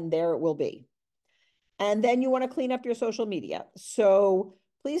surveys, and there it will be. And then you want to clean up your social media. So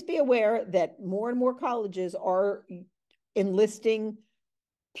please be aware that more and more colleges are enlisting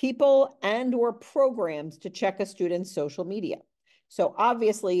people and or programs to check a student's social media. So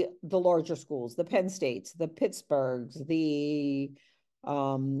obviously the larger schools, the Penn States, the Pittsburghs, the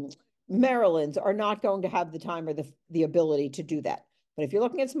Marylands are not going to have the time or the ability to do that. But if you're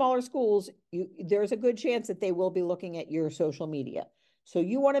looking at smaller schools, there's a good chance that they will be looking at your social media. So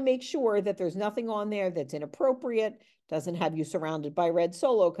you want to make sure that there's nothing on there that's inappropriate, doesn't have you surrounded by red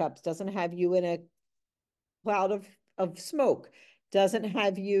Solo cups, doesn't have you in a cloud of smoke, doesn't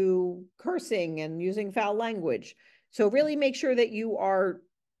have you cursing and using foul language. So really make sure that you are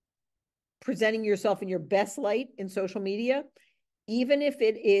presenting yourself in your best light in social media, even if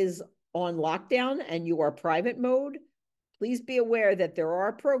it is on lockdown and you are private mode. Please be aware that there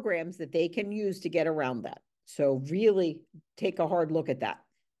are programs that they can use to get around that. So really take a hard look at that.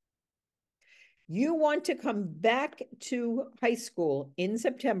 You want to come back to high school in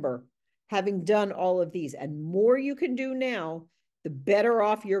September, having done all of these, and more you can do now, the better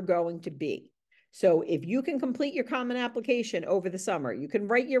off you're going to be. So if you can complete your common application over the summer, you can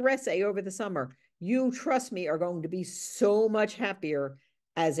write your essay over the summer, you, trust me, are going to be so much happier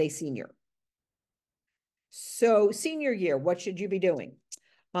as a senior. So senior year, what should you be doing?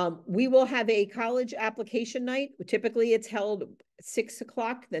 We will have a college application night. Typically it's held at 6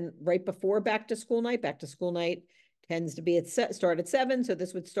 o'clock, then right before back to school night. Back to school night tends to be start at 7, so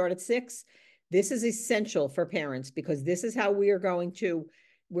this would start at 6. This is essential for parents because this is how we're going to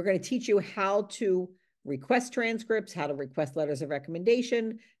teach you how to request transcripts, how to request letters of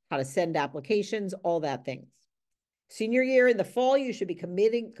recommendation, how to send applications, all that things. Senior year in the fall, you should be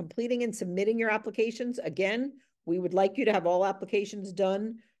completing and submitting your applications. Again, we would like you to have all applications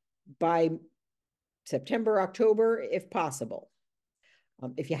done by September, October, if possible.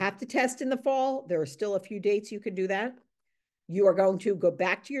 If you have to test in the fall, there are still a few dates you can do that. You are going to go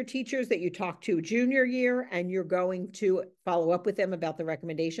back to your teachers that you talked to junior year, and you're going to follow up with them about the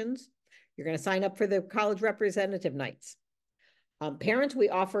recommendations. You're going to sign up for the college representative nights. Parents, we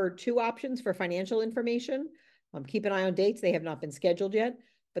offer 2 options for financial information. Keep an eye on dates. They have not been scheduled yet.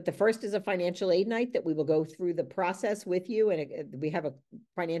 But the first is a financial aid night that we will go through the process with you. And we have a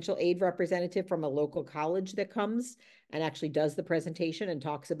financial aid representative from a local college that comes and actually does the presentation and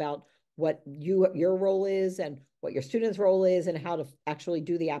talks about what your role is and what your student's role is and how to actually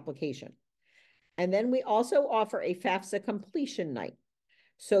do the application. And then we also offer a FAFSA completion night.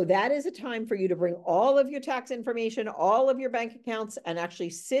 So that is a time for you to bring all of your tax information, all of your bank accounts, and actually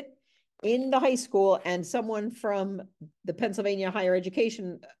sit in the high school, and someone from the Pennsylvania Higher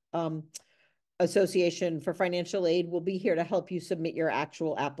Education Association for Financial Aid will be here to help you submit your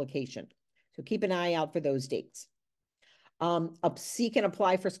actual application. So keep an eye out for those dates. Seek and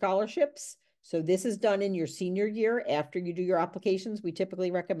apply for scholarships. So this is done in your senior year after you do your applications. We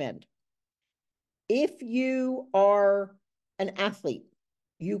typically recommend. If you are an athlete,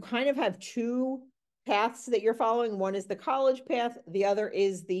 you kind of have 2 paths that you're following. One is the college path. The other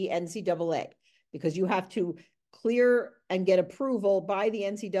is the NCAA, because you have to clear and get approval by the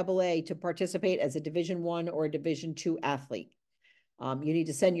NCAA to participate as a Division I or a Division II athlete. You need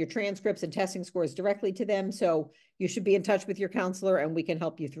to send your transcripts and testing scores directly to them. So you should be in touch with your counselor and we can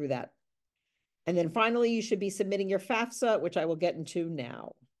help you through that. And then finally, you should be submitting your FAFSA, which I will get into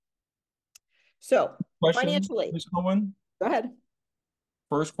now. So financially, Ms. Cohen? Go ahead.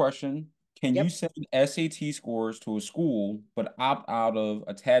 First question, can you send SAT scores to a school but opt out of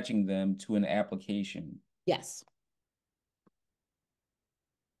attaching them to an application? Yes.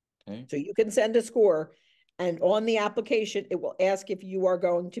 Okay. So you can send a score, and on the application, it will ask if you are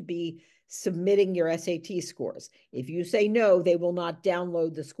going to be submitting your SAT scores. If you say no, they will not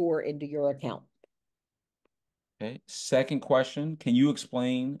download the score into your account. Okay. Second question, can you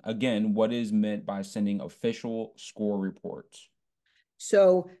explain again what is meant by sending official score reports?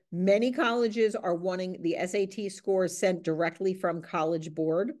 So many colleges are wanting the SAT scores sent directly from College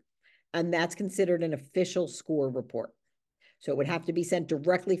Board, and that's considered an official score report. So it would have to be sent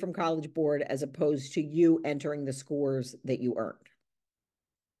directly from College Board as opposed to you entering the scores that you earned.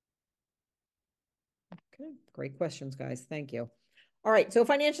 Okay, great questions, guys. Thank you. All right, so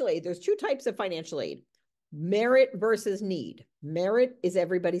financial aid. There's 2 types of financial aid. Merit versus need. Merit is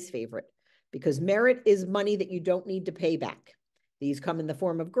everybody's favorite because merit is money that you don't need to pay back. These come in the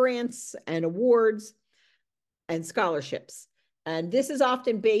form of grants and awards and scholarships. And this is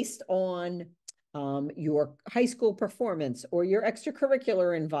often based on your high school performance or your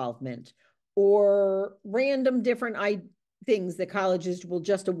extracurricular involvement or random different things that colleges will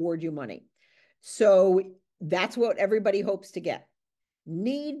just award you money. So that's what everybody hopes to get.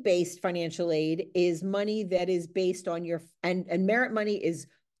 Need-based financial aid is money that is based on your, and merit money is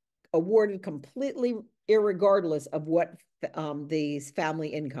awarded completely irregardless of what the family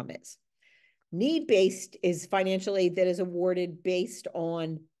income is. Need-based is financial aid that is awarded based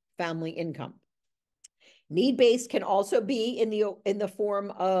on family income. Need-based can also be in the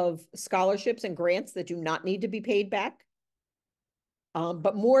form of scholarships and grants that do not need to be paid back.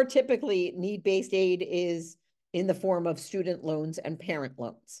 But more typically, need-based aid is in the form of student loans and parent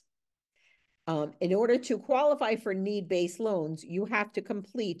loans. In order to qualify for need-based loans, you have to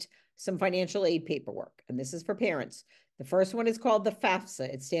complete some financial aid paperwork, and this is for parents. The first one is called the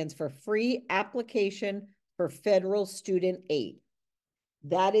FAFSA. It stands for Free Application for Federal Student Aid.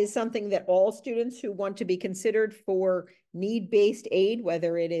 That is something that all students who want to be considered for need-based aid,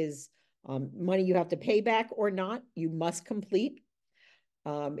 whether it is money you have to pay back or not, you must complete.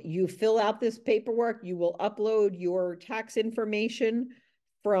 You fill out this paperwork. You will upload your tax information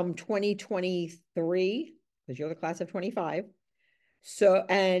from 2023, because you're the class of 25. So,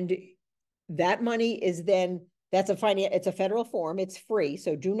 and that money is then, it's a federal form. It's free.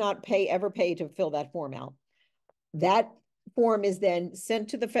 So do not ever pay to fill that form out. That form is then sent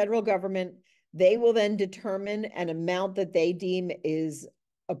to the federal government. They will then determine an amount that they deem is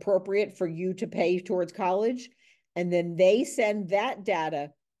appropriate for you to pay towards college. And then they send that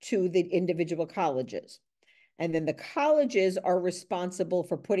data to the individual colleges. And then the colleges are responsible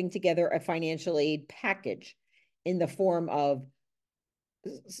for putting together a financial aid package in the form of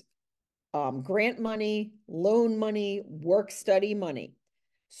grant money, loan money, work-study money.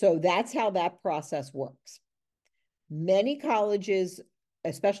 So that's how that process works. Many colleges,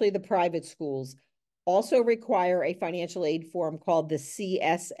 especially the private schools, also require a financial aid form called the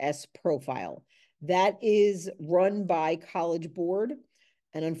CSS profile. That is run by College Board.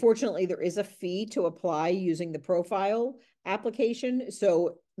 And unfortunately, there is a fee to apply using the profile application.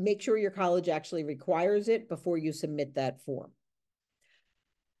 So make sure your college actually requires it before you submit that form.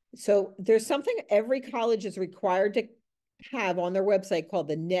 So there's something every college is required to have on their website called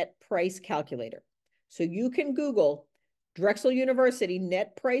the net price calculator. So you can Google Drexel University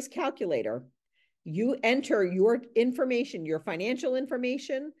net price calculator. You enter your information, your financial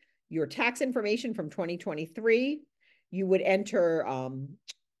information, your tax information from 2023. You would enter,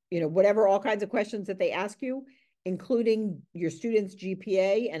 whatever, all kinds of questions that they ask you, including your students'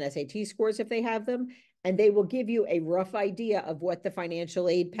 GPA and SAT scores if they have them, and they will give you a rough idea of what the financial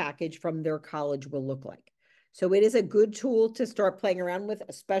aid package from their college will look like. So it is a good tool to start playing around with,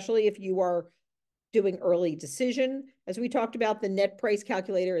 especially if you are doing early decision. As we talked about, the net price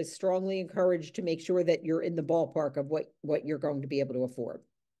calculator is strongly encouraged to make sure that you're in the ballpark of what you're going to be able to afford.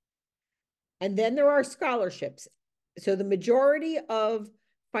 And then there are scholarships. So the majority of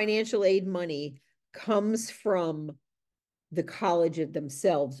financial aid money comes from the college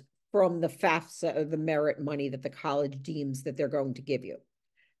themselves, from the FAFSA, or the merit money that the college deems that they're going to give you.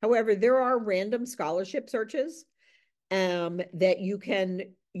 However, there are random scholarship searches that you can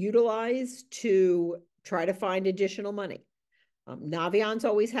utilize to try to find additional money. Naviance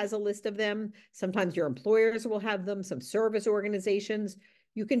always has a list of them. Sometimes your employers will have them, some service organizations.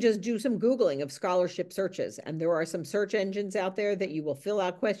 You can just do some Googling of scholarship searches, and there are some search engines out there that you will fill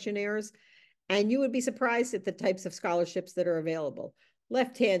out questionnaires, and you would be surprised at the types of scholarships that are available.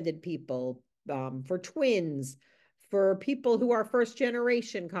 Left-handed people, for twins, for people who are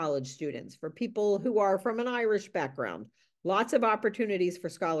first-generation college students, for people who are from an Irish background. Lots of opportunities for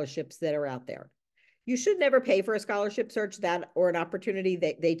scholarships that are out there. You should never pay for a scholarship search or an opportunity.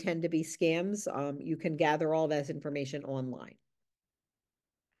 They tend to be scams. You can gather all that information online.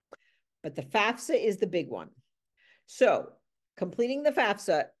 But the FAFSA is the big one. So completing the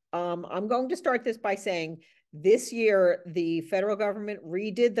FAFSA, I'm going to start this by saying this year, the federal government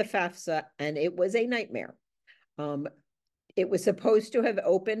redid the FAFSA, and it was a nightmare. It was supposed to have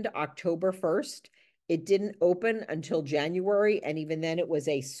opened October 1st. It didn't open until January, and even then it was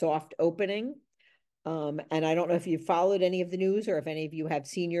a soft opening. And I don't know if you followed any of the news or if any of you have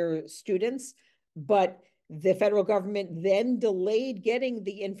senior students, but the federal government then delayed getting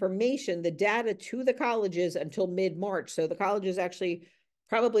the information, the data to the colleges until mid-March. So the colleges actually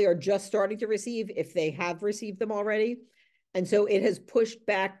probably are just starting to receive, if they have received them already. And so it has pushed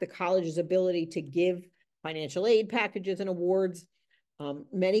back the college's ability to give financial aid packages and awards.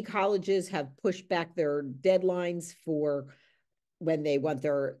 Many colleges have pushed back their deadlines for when they want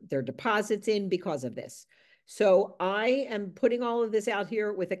their deposits in because of this. So I am putting all of this out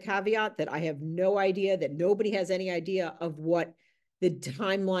here with a caveat that I have no idea, that nobody has any idea of what the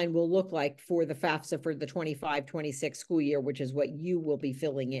timeline will look like for the FAFSA for the 25-26 school year, which is what you will be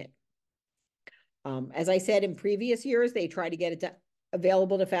filling in. As I said, in previous years, they try to get it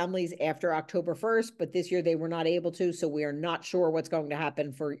available to families after October 1st, but this year they were not able to, so we are not sure what's going to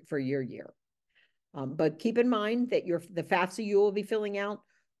happen for your year. But keep in mind that the FAFSA you will be filling out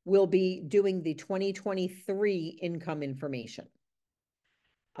will be doing the 2023 income information.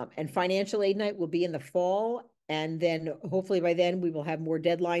 And financial aid night will be in the fall. And then hopefully by then we will have more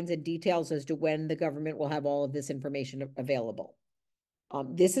deadlines and details as to when the government will have all of this information available.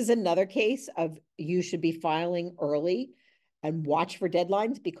 This is another case of you should be filing early and watch for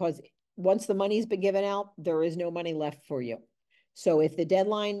deadlines, because once the money's been given out, there is no money left for you. So if the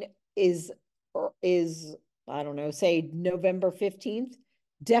deadline is, I don't know, say November 15th,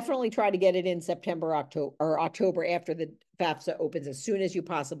 definitely try to get it in September, October after the FAFSA opens as soon as you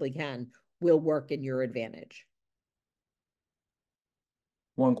possibly can. Will work in your advantage.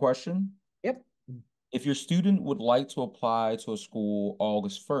 One question. Yep. If your student would like to apply to a school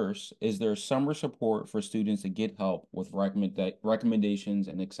August 1st, is there summer support for students to get help with recommendations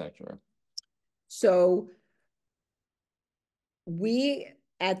and etc.? So we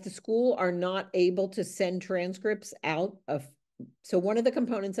at the school are not able to send transcripts out of, so one of the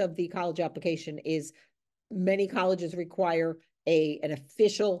components of the college application is many colleges require an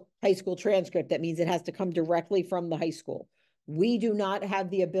official high school transcript. That means it has to come directly from the high school. We do not have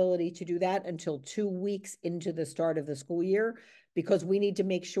the ability to do that until 2 weeks into the start of the school year, because we need to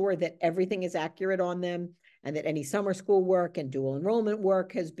make sure that everything is accurate on them and that any summer school work and dual enrollment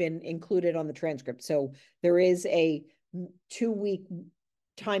work has been included on the transcript. So there is a 2-week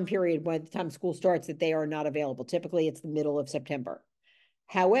time period by the time school starts that they are not available. Typically, it's the middle of September.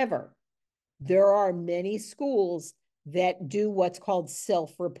 However, there are many schools that do what's called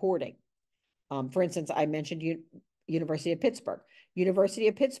self-reporting. For instance, I mentioned University of Pittsburgh. University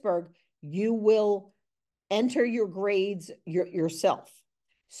of Pittsburgh, you will enter your grades yourself.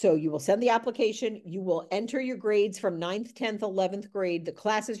 So you will send the application, you will enter your grades from 9th, 10th, 11th grade, the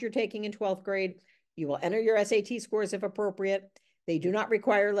classes you're taking in 12th grade. You will enter your SAT scores if appropriate. They do not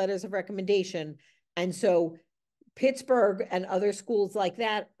require letters of recommendation. And so Pittsburgh and other schools like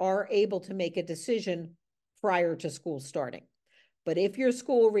that are able to make a decision prior to school starting. But if your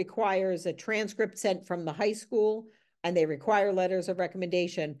school requires a transcript sent from the high school and they require letters of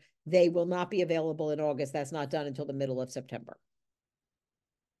recommendation, they will not be available in August. That's not done until the middle of September.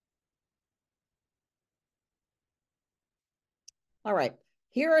 All right.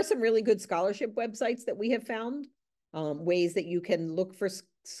 Here are some really good scholarship websites that we have found, ways that you can look for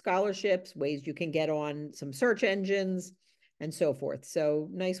scholarships, ways you can get on some search engines, and so forth. So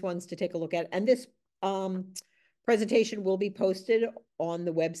nice ones to take a look at. And this presentation will be posted on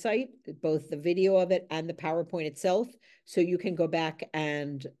the website, both the video of it and the PowerPoint itself, so you can go back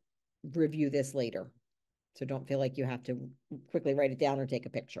and review this later. So don't feel like you have to quickly write it down or take a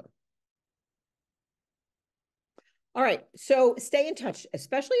picture. All right, so stay in touch,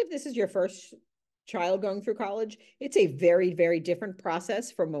 especially if this is your first child going through college. It's a very, very different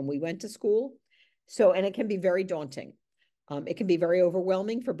process from when we went to school. So, and it can be very daunting. It can be very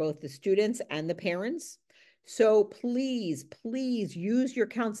overwhelming for both the students and the parents. So please, please use your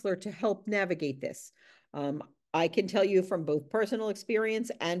counselor to help navigate this. I can tell you from both personal experience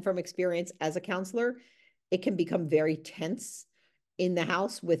and from experience as a counselor, it can become very tense in the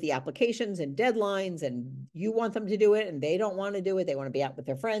house with the applications and deadlines, and you want them to do it and they don't want to do it. They want to be out with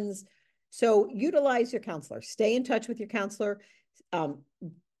their friends. So utilize your counselor. Stay in touch with your counselor.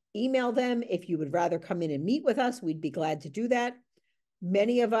 Email them if you would rather come in and meet with us. We'd be glad to do that.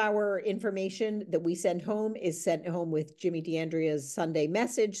 Many of our information that we send home is sent home with Jimmy DeAndrea's Sunday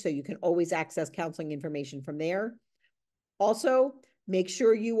message, so you can always access counseling information from there. Also, make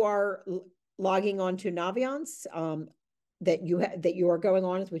sure you are logging on to Naviance, that you are going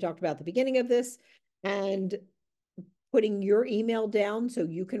on, as we talked about at the beginning of this, and putting your email down so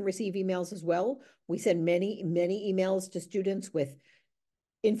you can receive emails as well. We send many, many emails to students with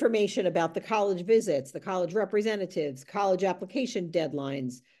information about the college visits, the college representatives, college application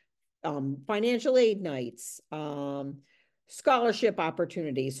deadlines, financial aid nights, scholarship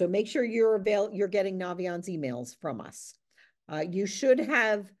opportunities. So make sure you're getting Naviance emails from us. You should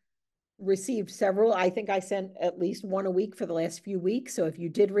have received several. I think I sent at least one a week for the last few weeks. So if you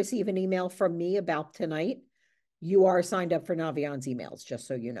did receive an email from me about tonight, you are signed up for Naviance emails, just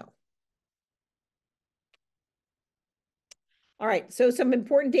so you know. All right, so some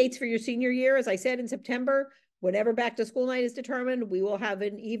important dates for your senior year. As I said, in September, whenever back to school night is determined, we will have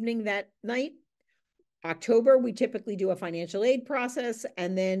an evening that night. October, we typically do a financial aid process.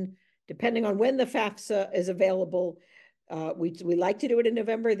 And then depending on when the FAFSA is available, we like to do it in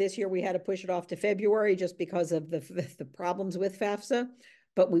November. This year, we had to push it off to February just because of the problems with FAFSA.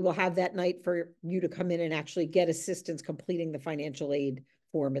 But we will have that night for you to come in and actually get assistance completing the financial aid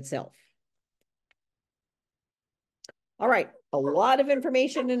form itself. All right, a lot of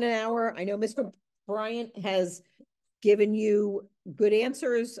information in an hour. I know Mr. Bryant has given you good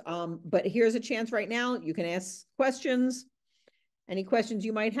answers, but here's a chance right now. You can ask questions. Any questions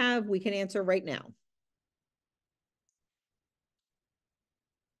you might have, we can answer right now.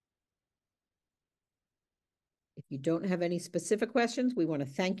 If you don't have any specific questions, we want to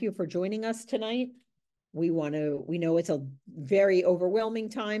thank you for joining us tonight. We know it's a very overwhelming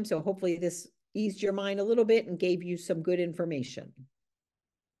time, so hopefully this eased your mind a little bit and gave you some good information.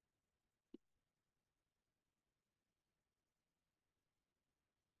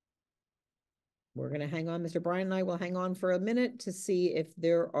 We're going to hang on. Mr. Brian and I will hang on for a minute to see if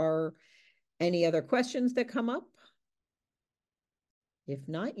there are any other questions that come up. If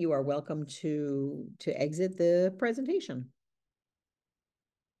not, you are welcome to exit the presentation.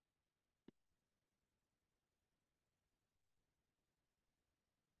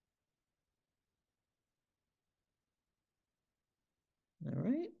 All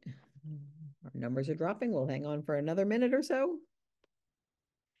right. Our numbers are dropping. We'll hang on for another minute or so.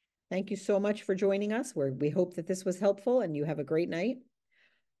 Thank you so much for joining us. We hope that this was helpful and you have a great night.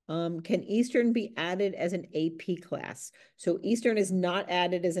 Can Eastern be added as an AP class? So Eastern is not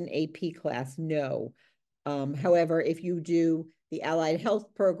added as an AP class, no. However, if you do the Allied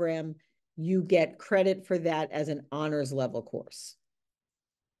Health program, you get credit for that as an honors level course.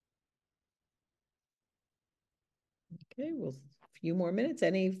 Okay, well, a few more minutes.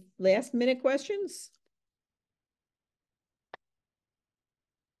 Any last minute questions?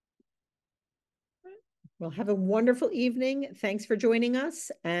 Well, have a wonderful evening. Thanks for joining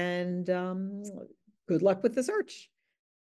us, and good luck with the search.